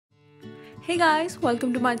Hey guys,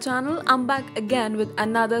 welcome to my channel. I'm back again with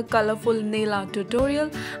another colorful nail art tutorial,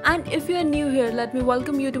 and if you are new here, let me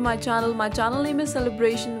welcome you to my channel. My channel name is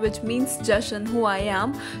Celebration, which means Jashan, who I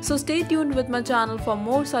am. So stay tuned with my channel for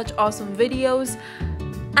more such awesome videos.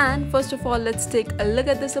 And first of all, let's take a look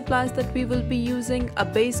at the supplies that we will be using: a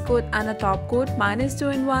base coat and a top coat. Mine is 2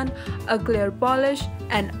 in 1, a clear polish,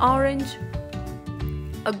 an orange,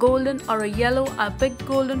 a golden or a yellow. I picked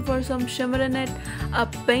golden for some shimmer in it, a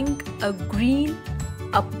pink, a green,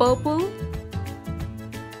 a purple,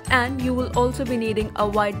 and you will also be needing a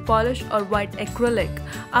white polish or white acrylic.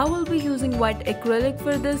 I will be using white acrylic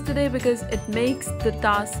for this today because it makes the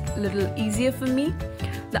task a little easier for me.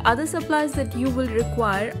 The other supplies that you will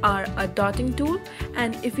require are a dotting tool,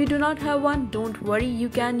 and if you do not have one, don't worry, you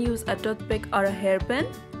can use a toothpick or a hairpin.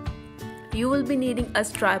 You will be needing a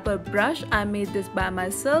striper brush. I made this by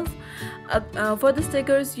myself. For the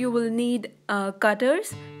stickers, you will need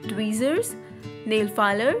cutters, tweezers, nail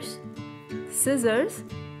filers, scissors,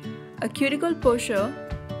 a cuticle pusher,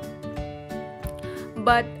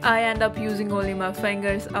 but I end up using only my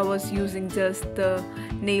fingers. I was using just the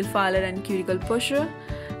nail filer and cuticle pusher.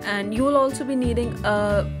 And you will also be needing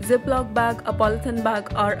a ziplock bag, a polythene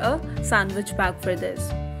bag, or a sandwich bag for this.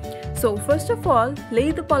 So first of all,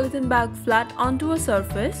 lay the polythene bag flat onto a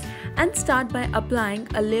surface and start by applying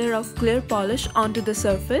a layer of clear polish onto the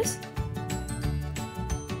surface.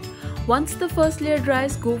 Once the first layer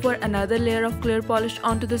dries, go for another layer of clear polish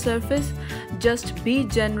onto the surface. Just be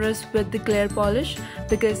generous with the clear polish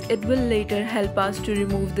because it will later help us to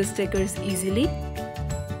remove the stickers easily.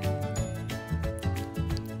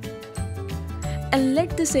 And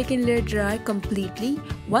let the second layer dry completely.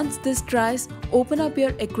 Once this dries, open up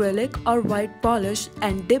your acrylic or white polish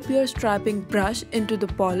and dip your striping brush into the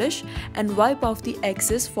polish and wipe off the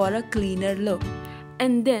excess for a cleaner look.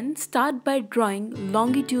 And then start by drawing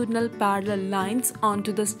longitudinal parallel lines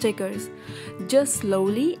onto the stickers. Just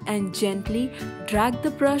slowly and gently drag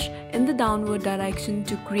the brush in the downward direction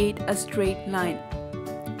to create a straight line.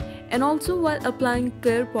 And also, while applying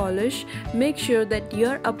clear polish, make sure that you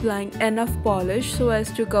are applying enough polish so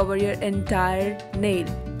as to cover your entire nail.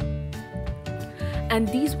 And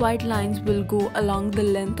these white lines will go along the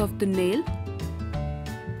length of the nail.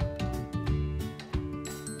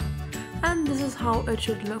 And this is how it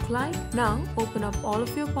should look like. Now open up all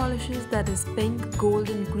of your polishes, that is pink,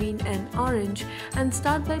 golden, green and orange, and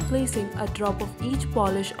start by placing a drop of each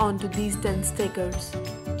polish onto these 10 stickers.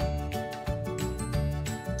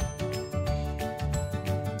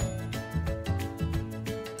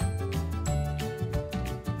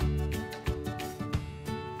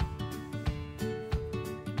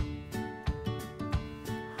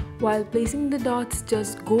 While placing the dots,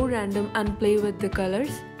 just go random and play with the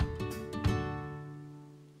colors.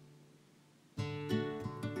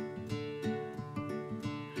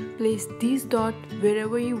 Place these dots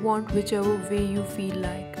wherever you want, whichever way you feel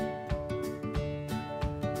like.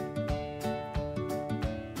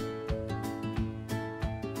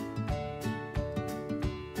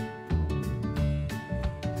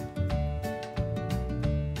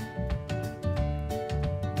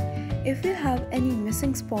 If you have any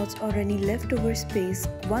missing spots or any leftover space,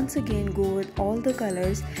 once again go with all the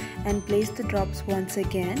colors and place the drops once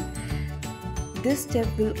again. This step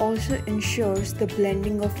will also ensure the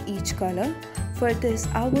blending of each color. For this,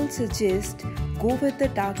 I will suggest go with the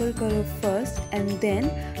darker color first and then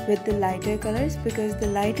with the lighter colors, because the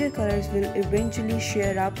lighter colors will eventually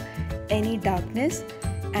sheer up any darkness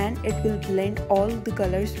and it will blend all the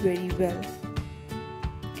colors very well.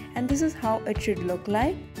 And this is how it should look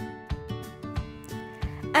like.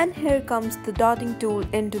 And here comes the dotting tool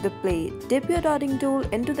into the play. Dip your dotting tool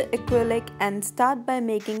into the acrylic and start by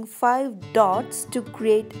making 5 dots to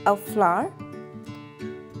create a flower.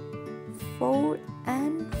 4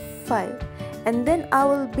 and 5. And then I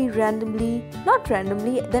will be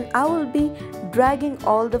I will be dragging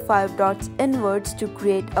all the 5 dots inwards to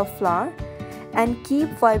create a flower. And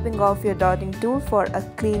keep wiping off your dotting tool for a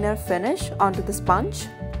cleaner finish onto the sponge.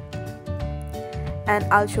 And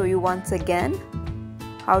I'll show you once again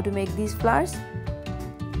how to make these flowers.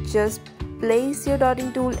 Just place your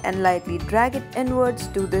dotting tool and lightly drag it inwards.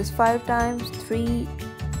 Do this 5 times. 3,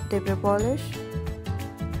 dip your polish,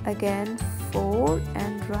 again 4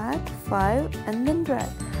 and drag, 5 and then drag.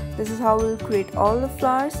 This is how we'll create all the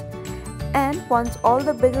flowers. And once all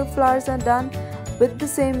the bigger flowers are done, with the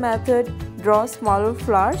same method, draw smaller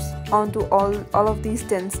flowers onto all of these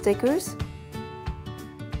 10 stickers.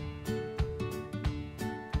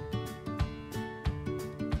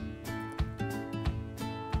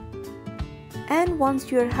 And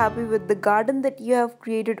once you are happy with the garden that you have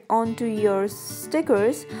created onto your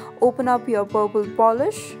stickers, open up your purple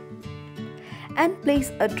polish and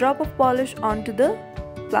place a drop of polish onto the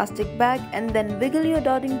plastic bag, and then wiggle your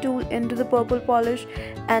dotting tool into the purple polish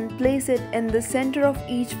and place it in the center of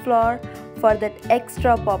each flower for that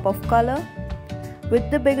extra pop of color. With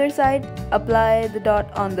the bigger side, apply the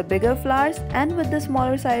dot on the bigger flowers, and with the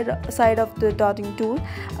smaller side of the dotting tool,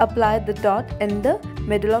 apply the dot in the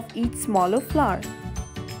middle of each smaller flower.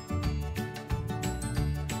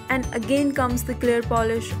 And again comes the clear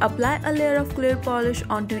polish. Apply a layer of clear polish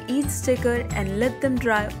onto each sticker and let them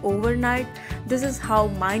dry overnight. This is how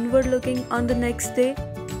mine were looking on the next day.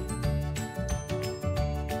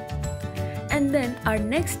 And then our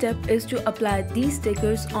next step is to apply these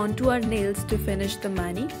stickers onto our nails to finish the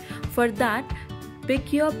mani. For that,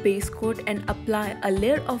 pick your base coat and apply a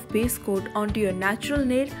layer of base coat onto your natural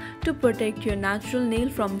nail to protect your natural nail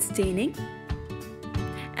from staining.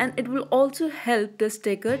 And it will also help the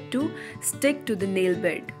sticker to stick to the nail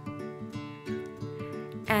bed.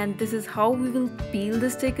 And this is how we will peel the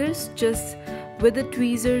stickers. Just with the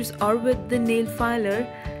tweezers or with the nail filer,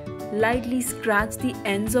 lightly scratch the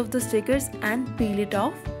ends of the stickers and peel it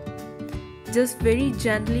off. Just very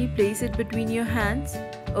gently place it between your hands.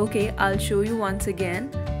 Okay, I'll show you once again.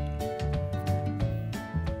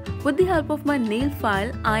 With the help of my nail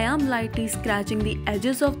file, I am lightly scratching the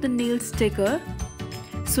edges of the nail sticker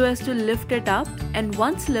so as to lift it up, and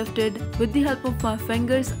once lifted, with the help of my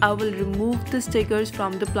fingers, I will remove the stickers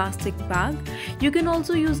from the plastic bag. You can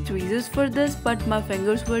also use tweezers for this, but my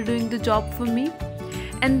fingers were doing the job for me.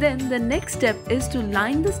 And then the next step is to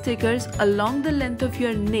line the stickers along the length of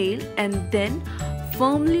your nail and then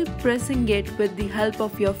firmly pressing it with the help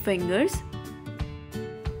of your fingers.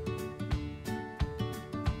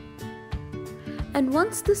 And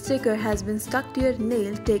once the sticker has been stuck to your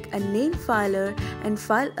nail, take a nail filer and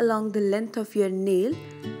file along the length of your nail.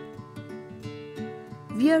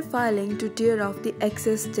 We are filing to tear off the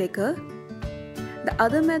excess sticker. The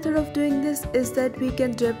other method of doing this is that we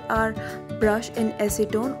can dip our brush in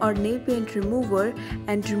acetone or nail paint remover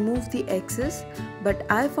and remove the excess, but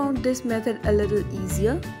I found this method a little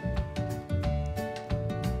easier.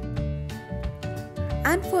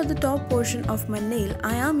 And for the top portion of my nail,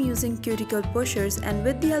 I am using cuticle pushers, and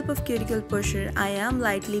with the help of cuticle pusher, I am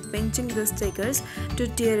lightly pinching the stickers to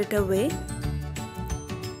tear it away.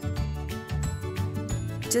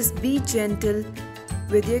 Just be gentle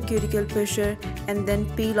with your cuticle pusher and then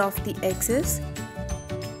peel off the excess.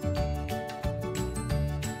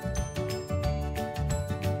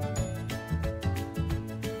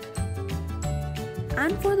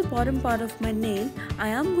 And for the bottom part of my nail, I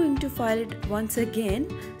am going to file it once again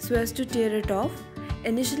so as to tear it off.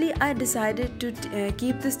 Initially, I decided to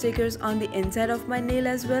keep the stickers on the inside of my nail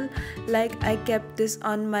as well, like I kept this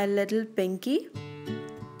on my little pinky.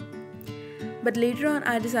 But later on,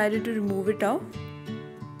 I decided to remove it off.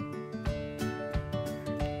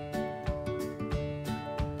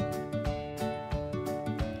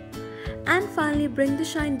 And finally, bring the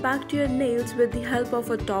shine back to your nails with the help of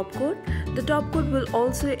a top coat. The top coat will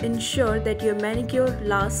also ensure that your manicure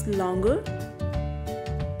lasts longer.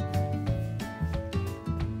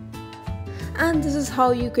 And this is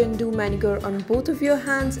how you can do manicure on both of your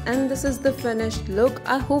hands, and this is the finished look.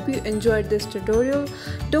 I hope you enjoyed this tutorial.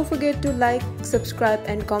 Don't forget to like, subscribe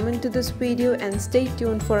and comment to this video, and stay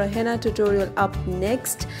tuned for a henna tutorial up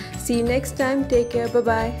next. See you next time. Take care. Bye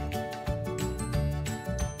bye.